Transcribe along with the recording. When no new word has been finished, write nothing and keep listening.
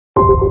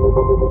What's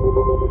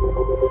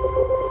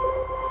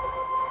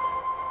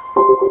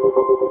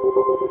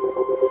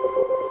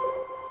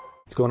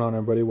going on,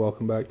 everybody?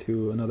 Welcome back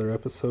to another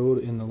episode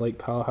in the Lake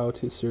Powell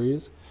How-To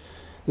series.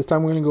 This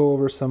time we're going to go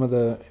over some of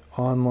the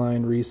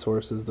online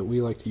resources that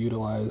we like to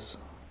utilize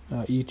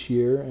each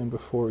year and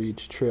before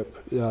each trip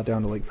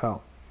down to Lake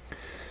Powell.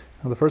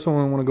 Now, the first one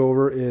I want to go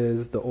over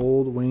is the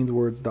old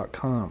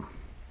wayneswords.com.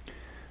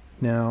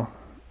 Now,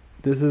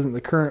 this isn't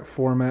the current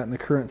format and the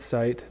current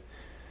site,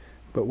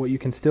 but what you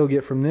can still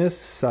get from this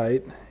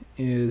site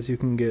is you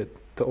can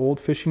get the old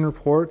fishing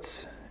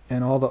reports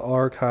and all the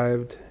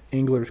archived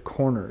Angler's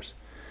Corners.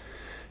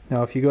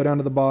 Now, if you go down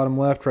to the bottom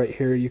left right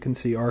here, you can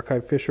see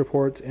archived fish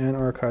reports and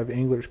archived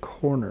Angler's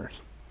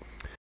Corners.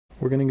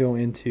 We're going to go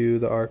into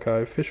the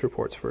archived fish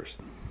reports first.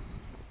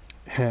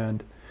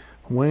 And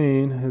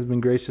Wayne has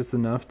been gracious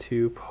enough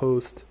to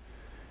post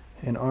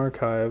and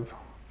archive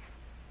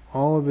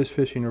all of his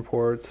fishing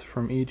reports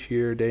from each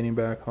year, dating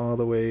back all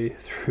the way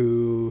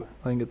through,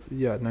 I think it's,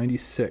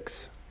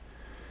 96.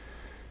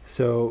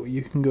 So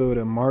you can go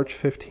to March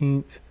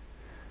 15th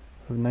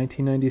of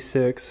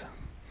 1996,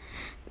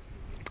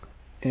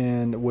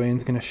 and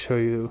Wayne's going to show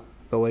you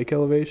the lake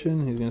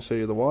elevation, he's going to show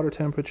you the water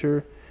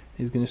temperature,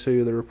 he's going to show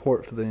you the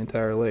report for the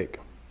entire lake.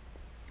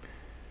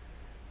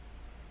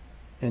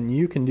 And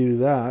you can do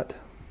that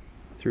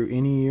through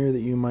any year that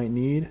you might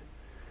need.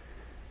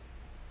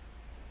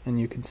 And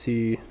you can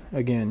see,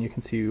 again, you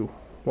can see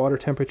water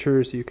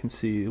temperatures, you can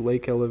see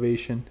lake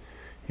elevation,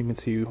 you can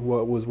see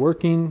what was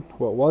working,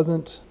 what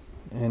wasn't,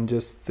 and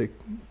just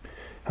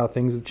how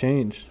things have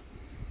changed.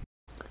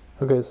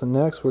 Okay, so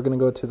next we're going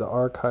to go to the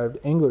archived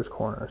Angler's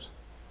Corners.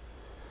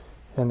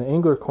 And the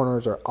Angler's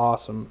Corners are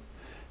awesome.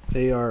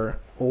 They are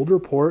old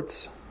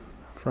reports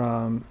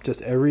from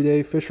just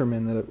everyday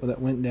fishermen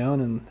that went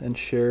down and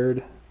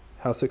shared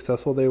how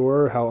successful they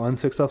were, how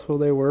unsuccessful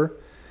they were,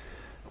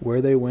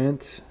 where they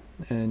went,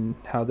 and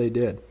how they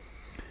did.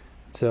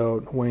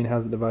 So Wayne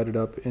has it divided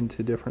up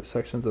into different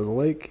sections of the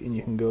lake, and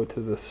you can go to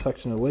the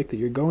section of the lake that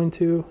you're going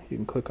to. You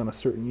can click on a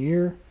certain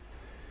year.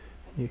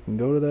 You can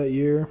go to that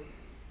year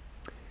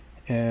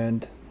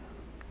and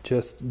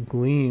just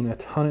glean a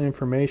ton of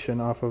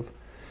information off of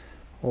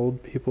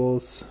old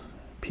people's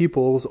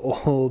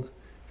old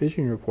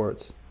fishing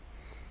reports.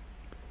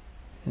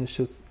 And it's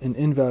just an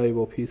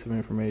invaluable piece of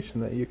information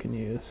that you can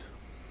use.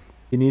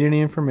 If you need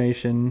any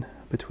information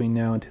between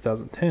now and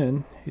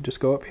 2010, you just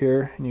go up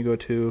here and you go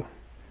to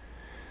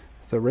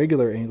the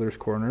regular Angler's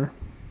Corner.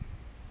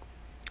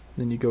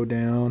 Then you go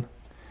down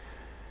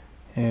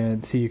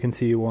and you can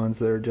see ones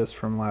that are just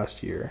from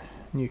last year.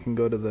 And you can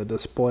go to the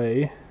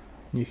display.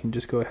 You can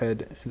just go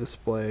ahead and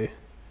display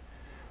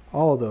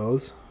all of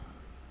those.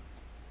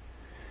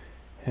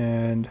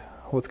 And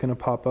what's going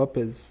to pop up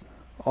is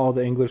all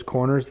the Angler's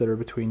Corners that are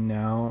between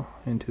now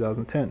and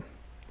 2010.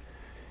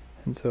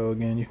 And so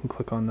again, you can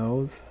click on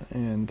those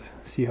and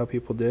see how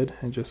people did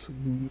and just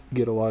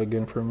get a lot of good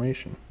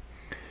information.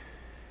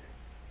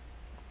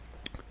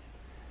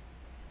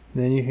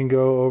 Then you can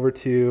go over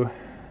to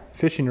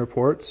fishing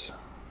reports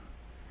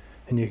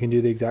and you can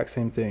do the exact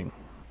same thing.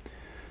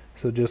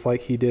 So just like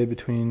he did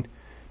between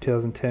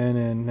 2010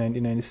 and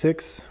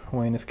 1996,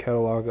 Wayne has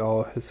cataloged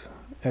all of his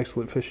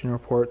excellent fishing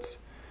reports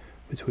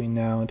between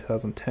now and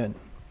 2010.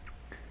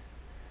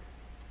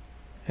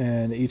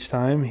 And each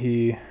time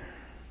he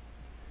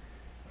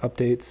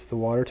updates the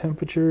water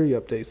temperature, he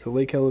updates the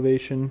lake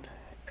elevation,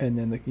 and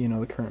then the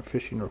current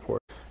fishing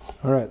report.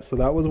 All right, so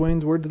that was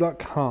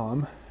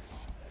wayneswords.com.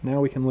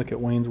 Now we can look at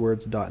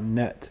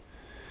wayneswords.net.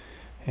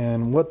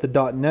 And what the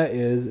 .net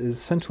is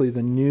essentially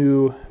the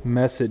new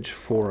message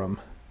forum.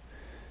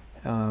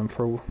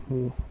 For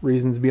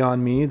reasons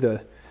beyond me,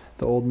 the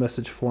old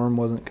message forum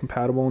wasn't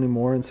compatible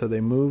anymore, and so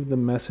they moved the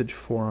message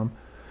forum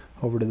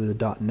over to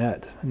the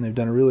 .net, and they've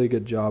done a really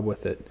good job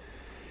with it.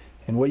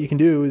 And what you can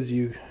do is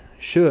you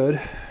should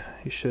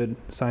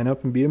sign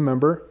up and be a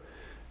member.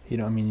 You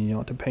don't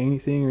have to pay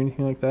anything or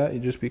anything like that.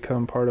 You just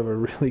become part of a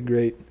really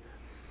great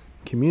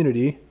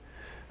community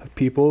of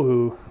people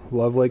who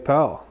love Lake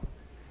Powell.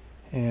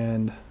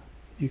 And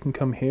you can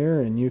come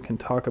here and you can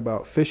talk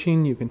about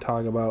fishing, you can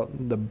talk about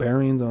the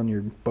bearings on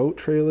your boat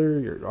trailer,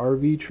 your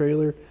RV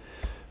trailer,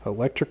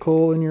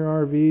 electrical in your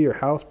RV, your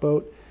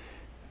houseboat,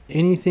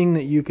 anything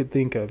that you could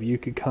think of, you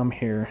could come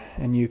here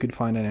and you could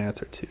find an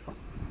answer to.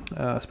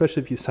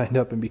 Especially if you signed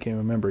up and became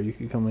a member, you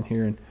could come in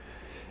here and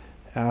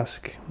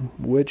ask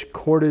which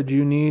cordage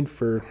you need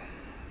for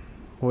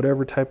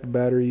whatever type of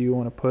battery you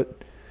want to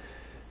put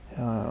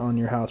on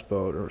your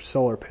houseboat, or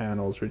solar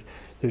panels, or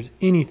there's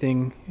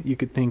anything you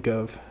could think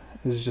of.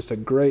 This is just a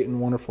great and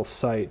wonderful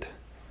site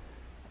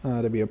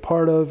to be a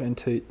part of and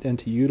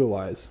to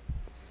utilize.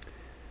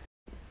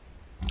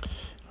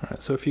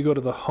 Alright, so if you go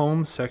to the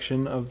home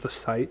section of the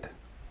site,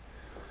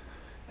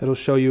 it'll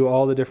show you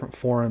all the different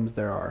forums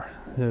there are.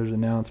 There's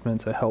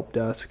announcements, a help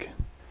desk,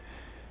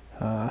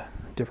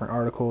 different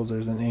articles.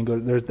 There's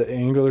the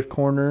Angler's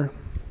Corner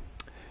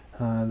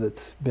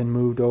that's been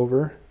moved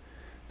over.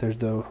 There's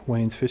the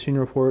Wayne's fishing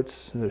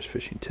reports. There's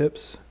fishing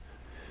tips.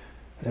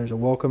 There's a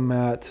welcome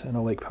mat and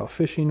a Lake Powell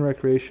fishing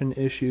recreation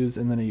issues,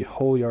 and then a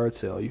whole yard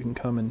sale. You can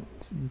come and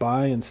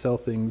buy and sell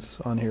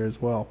things on here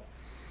as well.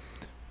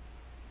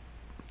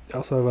 They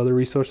also have other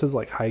resources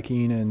like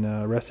hiking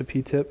and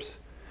recipe tips.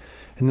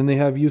 And then they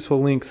have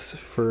useful links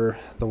for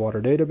the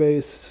water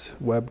database,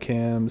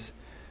 webcams,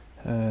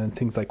 and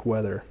things like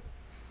weather.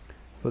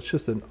 So it's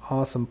just an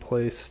awesome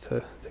place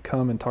to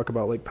come and talk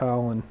about Lake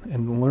Powell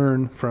and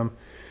learn from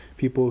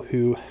people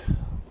who,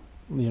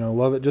 you know,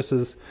 love it just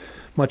as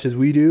much as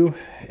we do,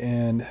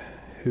 and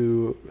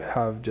who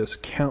have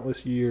just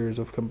countless years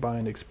of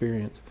combined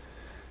experience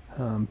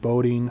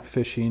boating,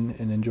 fishing,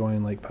 and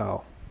enjoying Lake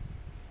Powell.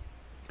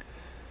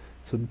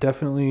 So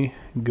definitely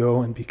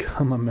go and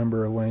become a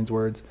member of Wayne's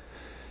Words.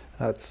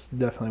 That's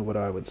definitely what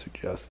I would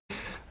suggest.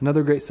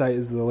 Another great site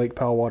is the Lake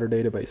Powell Water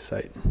Database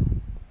site.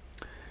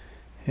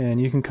 And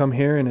you can come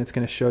here and it's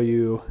going to show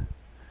you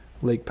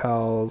Lake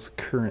Powell's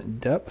current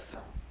depth.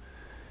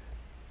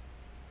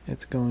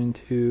 It's going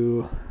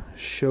to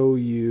show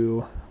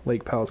you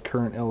Lake Powell's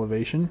current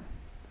elevation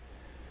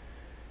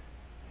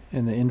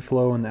and the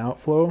inflow and the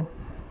outflow.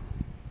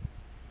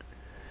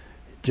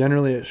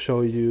 Generally it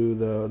shows you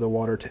the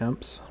water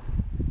temps.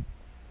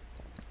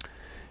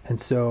 And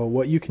so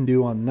what you can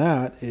do on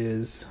that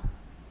is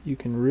you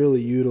can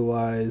really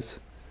utilize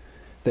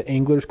the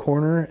angler's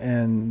corner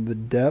and the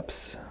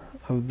depths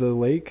of the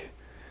lake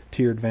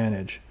to your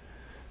advantage.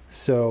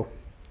 So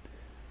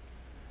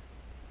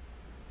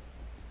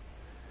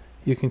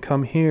you can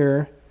come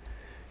here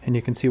and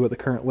you can see what the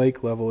current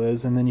lake level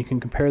is, and then you can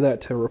compare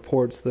that to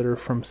reports that are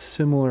from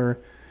similar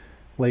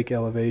lake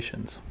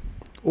elevations.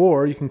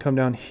 Or you can come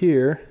down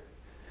here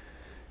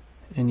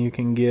and you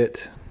can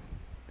get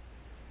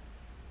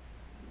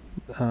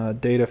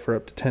data for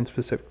up to 10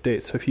 specific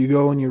dates. So if you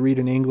go and you read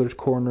an angler's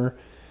corner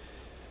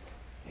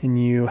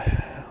and you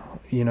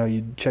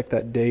check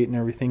that date and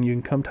everything, you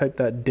can come type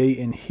that date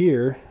in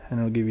here and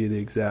it'll give you the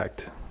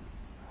exact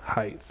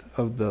height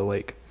of the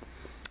lake.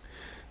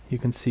 You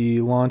can see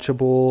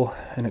launchable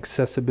and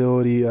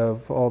accessibility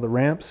of all the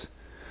ramps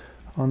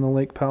on the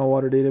Lake Powell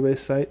Water Database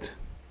site.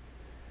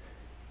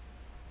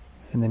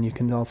 And then you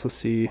can also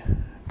see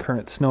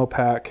current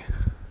snowpack,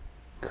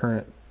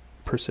 current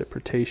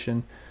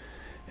precipitation,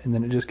 and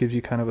then it just gives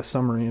you kind of a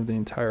summary of the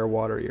entire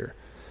water year.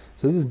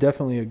 So this is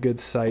definitely a good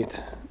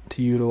site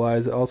to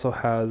utilize. It also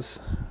has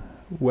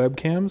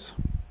webcams.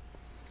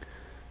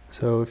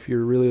 So if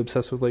you're really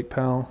obsessed with Lake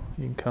Powell,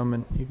 you can come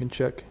and you can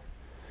check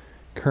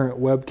current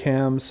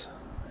webcams.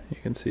 You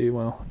can see,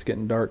 well, it's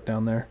getting dark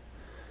down there,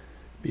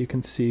 but you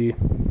can see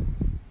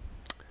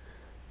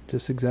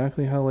just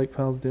exactly how Lake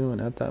Powell's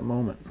doing at that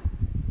moment.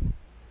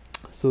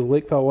 So the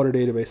Lake Powell Water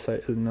Database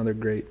site is another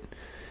great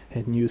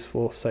and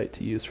useful site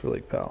to use for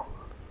Lake Powell.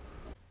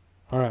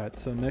 Alright,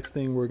 so next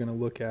thing we're going to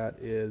look at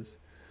is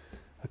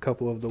a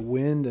couple of the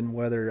wind and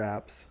weather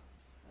apps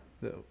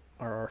that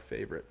are our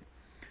favorite.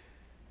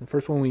 The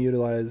first one we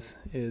utilize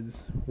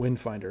is Wind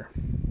Finder.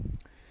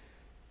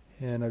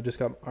 And I've just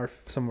got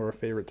some of our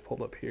favorites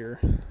pulled up here.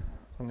 So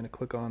I'm going to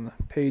click on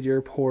Page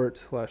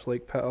Airport /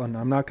 Lake Powell. Oh, no,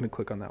 I'm not going to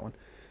click on that one.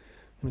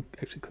 I'm going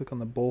to actually click on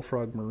the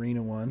Bullfrog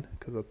Marina one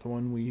because that's the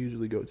one we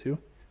usually go to.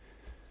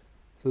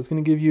 So it's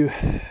going to give you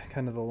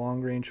kind of the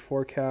long range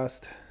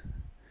forecast.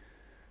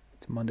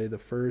 It's Monday the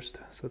 1st,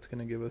 so it's going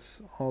to give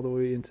us all the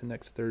way into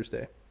next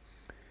Thursday.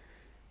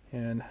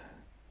 And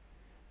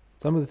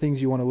some of the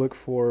things you want to look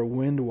for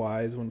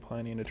wind-wise when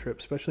planning a trip,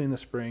 especially in the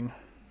spring,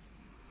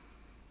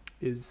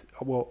 is,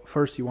 well,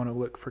 first you want to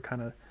look for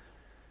kind of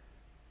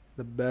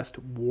the best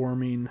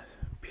warming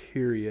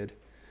period.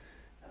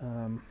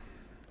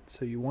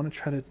 So you want to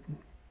try to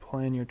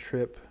plan your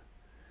trip,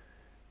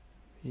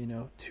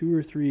 2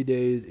 or 3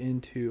 days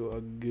into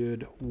a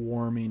good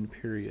warming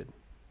period.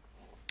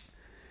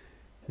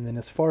 And then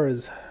as far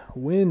as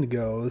wind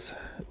goes,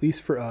 at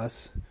least for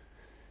us,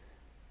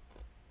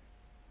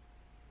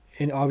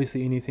 and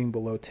obviously anything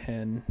below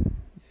 10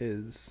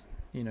 is,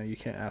 you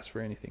can't ask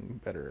for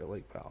anything better at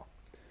Lake Powell.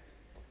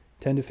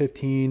 10 to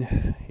 15,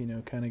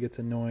 kind of gets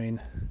annoying.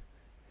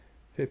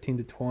 15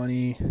 to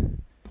 20,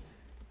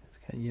 it's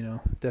kind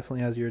of,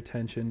 definitely has your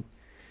attention.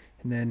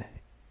 And then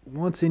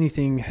once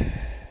anything,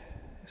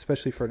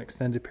 especially for an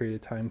extended period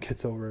of time,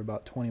 gets over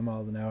about 20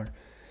 miles an hour,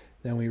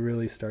 then we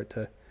really start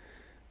to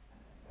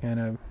kind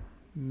of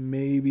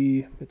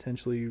maybe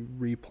potentially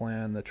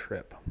replan the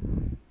trip.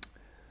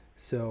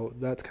 So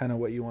that's kind of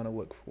what you want to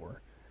look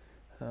for.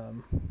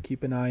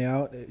 Keep an eye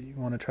out. You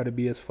want to try to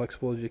be as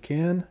flexible as you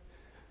can.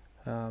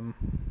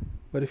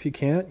 But if you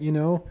can't,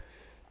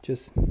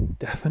 just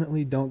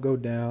definitely don't go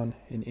down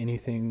in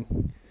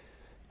anything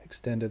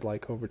extended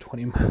like over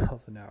 20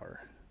 miles an hour,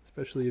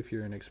 especially if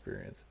you're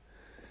inexperienced.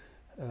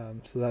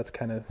 So that's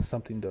kind of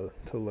something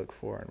to look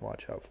for and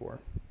watch out for.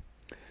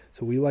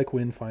 So we like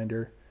Wind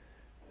Finder.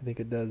 I think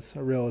it does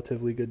a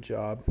relatively good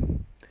job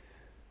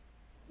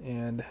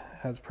and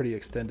has pretty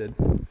extended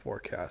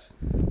forecast.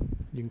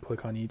 You can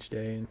click on each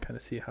day and kind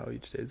of see how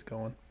each day is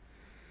going.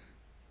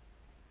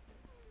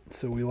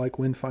 So we like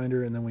Wind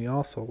Finder, and then we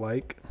also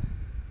like,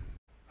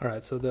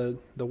 alright, so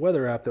the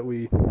weather app that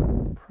we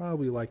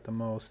probably like the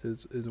most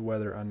is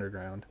weather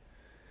underground.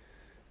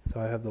 So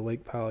I have the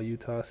Lake Powell,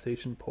 Utah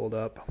station pulled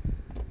up.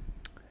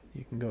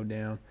 You can go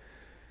down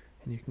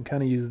and you can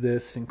kind of use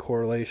this in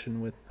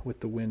correlation with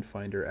the Wind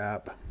Finder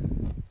app.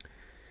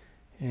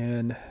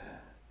 And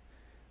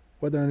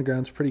weather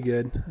underground's pretty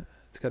good.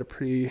 It's got a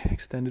pretty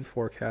extended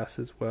forecast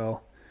as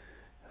well.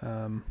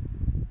 You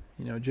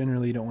know,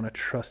 generally you don't want to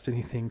trust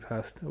anything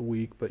past a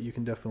week, but you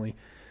can definitely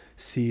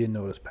see and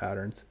notice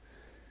patterns.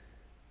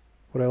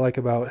 What I like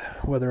about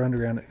weather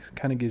underground, it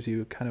kind of gives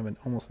you kind of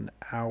almost an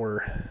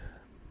hour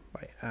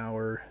by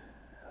hour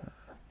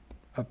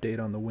update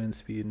on the wind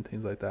speed and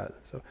things like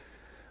that. So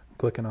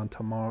clicking on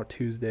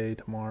Tuesday,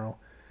 tomorrow,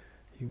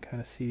 you can kind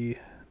of see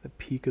the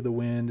peak of the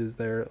wind is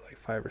there at like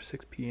 5 or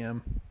 6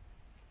 p.m.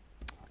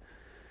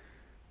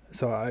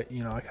 So I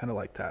kind of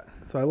like that.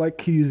 So I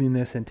like using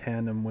this in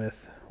tandem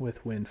with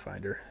Wind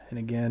Finder. And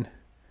again,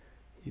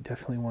 you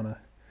definitely want to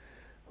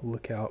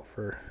look out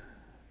for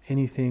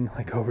anything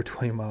like over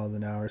 20 miles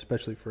an hour,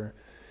 especially for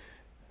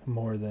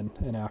more than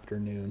an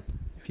afternoon.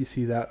 If you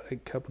see that like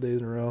a couple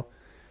days in a row,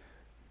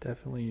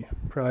 definitely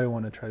probably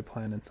want to try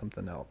planning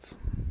something else.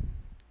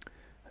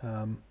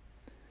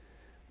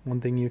 One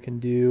thing you can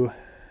do,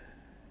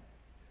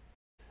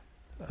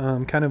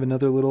 kind of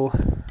another little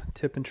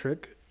tip and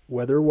trick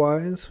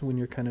weather-wise when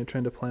you're kind of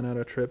trying to plan out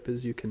a trip,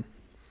 is you can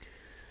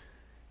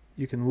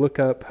look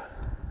up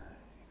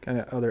kind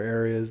of other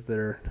areas that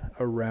are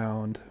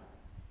around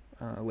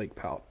Lake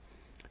Powell.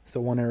 So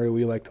one area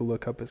we like to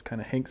look up is kind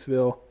of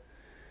Hanksville.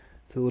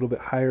 It's a little bit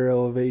higher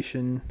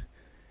elevation.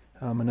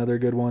 Another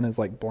good one is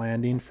like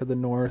Blanding for the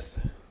north.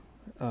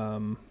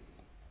 You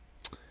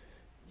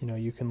know,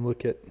 you can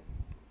look at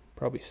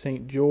probably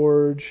St.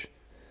 George,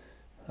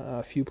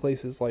 a few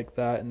places like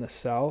that in the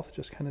south,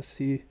 just kind of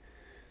see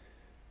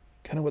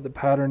kind of what the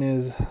pattern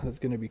is that's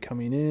going to be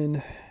coming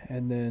in,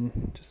 and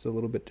then just a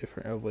little bit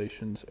different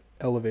elevations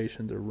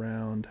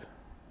around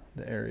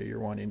the area you're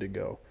wanting to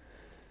go.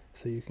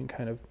 So you can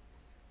kind of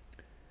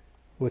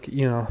look at,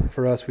 you know,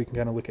 for us, we can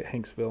kind of look at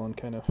Hanksville and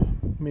kind of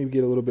maybe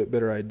get a little bit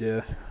better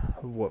idea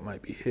of what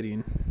might be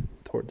hitting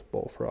towards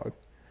Bullfrog.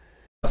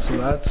 So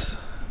that's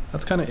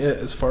kind of it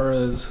as far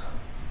as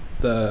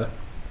the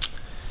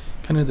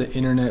kind of the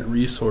internet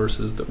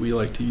resources that we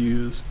like to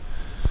use,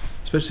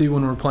 especially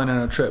when we're planning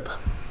a trip.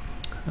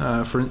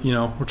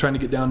 We're trying to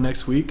get down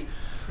next week,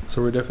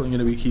 so we're definitely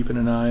going to be keeping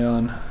an eye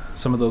on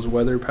some of those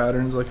weather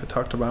patterns like I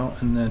talked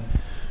about, and then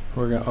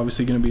we're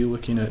obviously going to be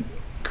looking at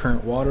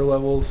current water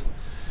levels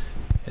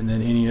and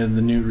then any of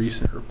the new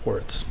recent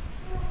reports.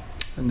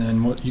 And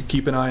then you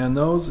keep an eye on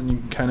those, and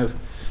you kind of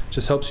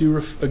just helps you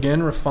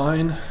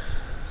refine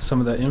some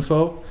of that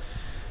info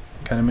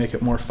and kind of make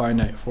it more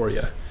finite for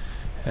you,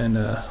 and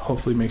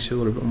hopefully makes you a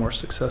little bit more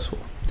successful.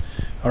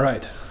 All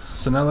right,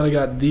 so now that I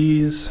got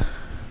these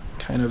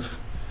kind of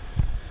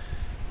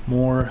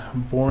more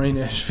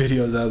boring-ish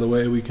videos out of the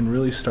way, we can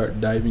really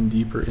start diving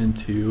deeper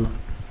into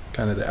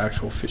kind of the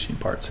actual fishing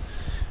parts,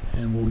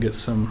 and we'll get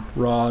some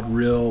rod,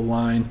 reel,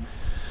 line,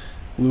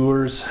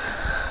 lures,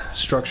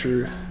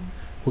 structure.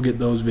 We'll get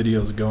those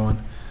videos going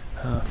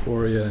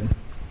for you,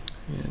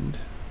 and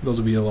those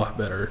will be a lot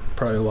better,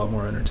 probably a lot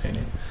more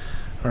entertaining.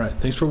 All right,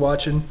 thanks for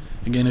watching.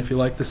 Again, if you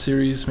like the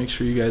series, make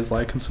sure you guys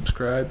like and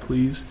subscribe,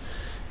 please.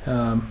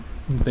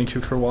 Thank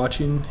you for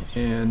watching,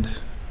 and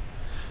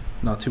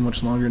not too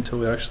much longer until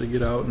we actually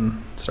get out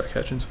and start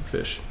catching some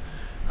fish.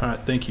 All right,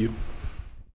 thank you.